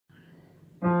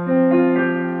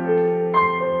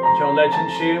final legend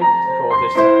tune called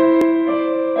This Time.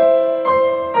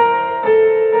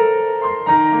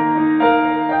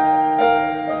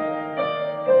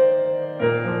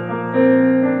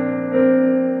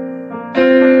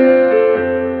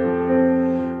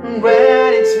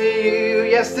 Ran into you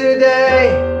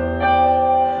yesterday,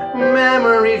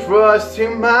 memories rush to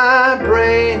my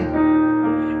brain.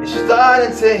 It's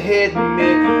starting to hit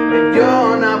me, and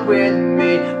you're not with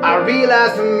me. I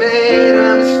realized I made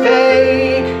a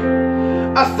mistake.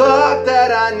 I thought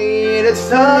that I needed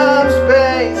some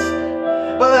space,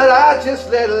 but I just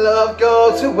let love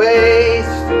go to waste.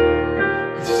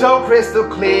 It's so crystal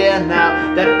clear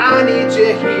now that I need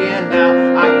you here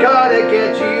now. I gotta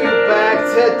get you back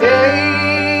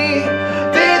today.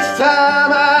 This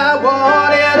time I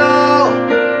want it all.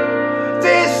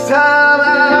 This time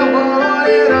I want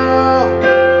it all.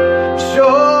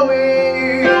 Showing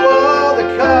you all the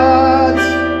cards,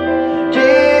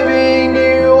 giving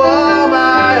you all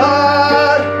my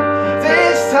heart.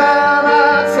 This time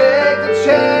I'll take the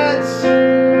chance.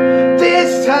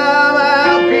 This time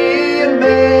I'll be a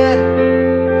man.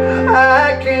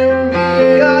 I can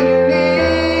be all you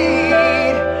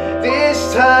need.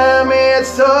 This time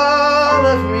it's all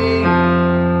of me.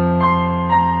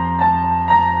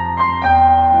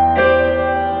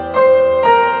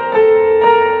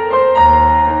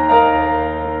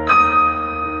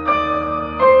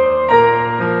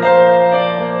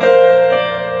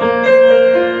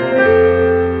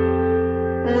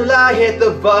 I hit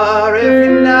the bar every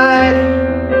night,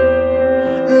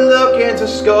 looking to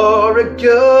score a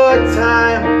good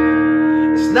time.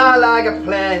 It's not like I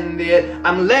planned it,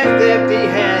 I'm left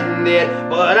empty-handed,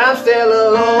 but I'm still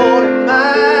alone in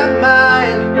my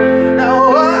mind. Now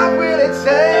what will it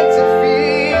take to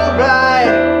feel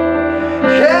right?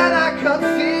 Can I come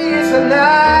see you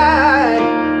tonight?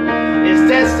 Is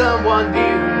there someone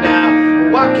new now?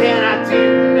 What can I do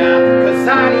now? 'Cause I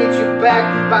need you back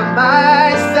by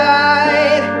my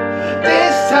side.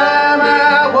 This time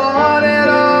I want it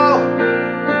all.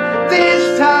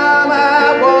 This time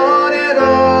I want it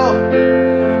all.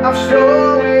 I'm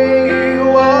showing you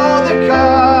all the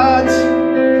cards,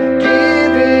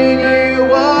 giving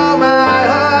you all my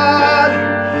heart.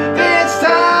 This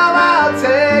time I'll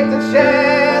take the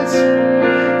chance.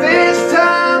 This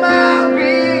time I'll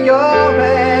be your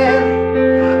man.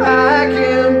 I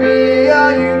can be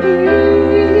all you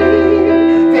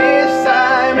need. This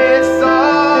time it's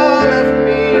all of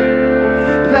me.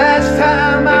 Last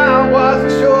time I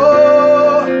wasn't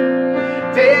sure.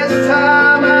 This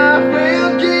time I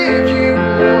will give you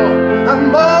more. I'm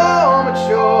more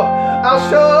mature, I'll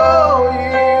show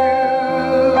you.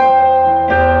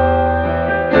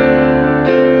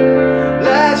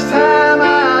 Last time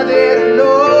I didn't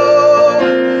know.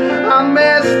 I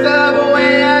messed up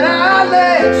when I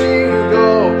let you go.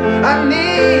 I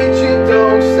need you,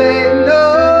 don't say no.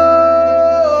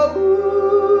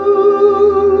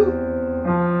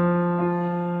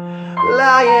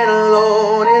 Lying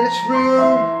alone in this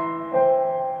room,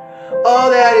 all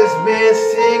that is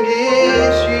missing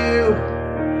is you.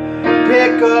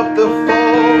 Pick up the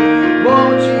phone,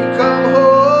 won't you come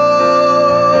home?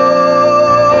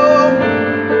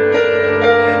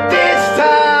 This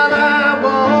time I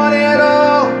want it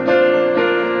all.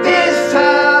 This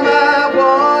time I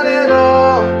want it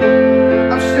all.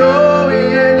 I'm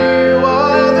showing you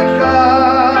all the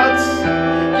cards,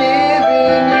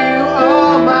 giving you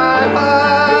all my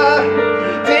heart.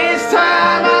 This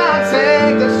time I'll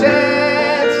take the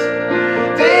chance.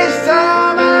 This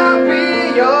time I'll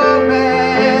be your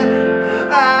man.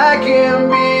 I can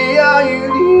be all you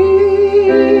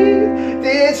need.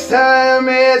 This time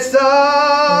it's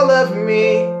all of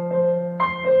me.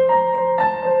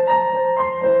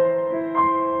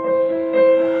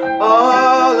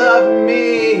 All of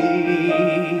me.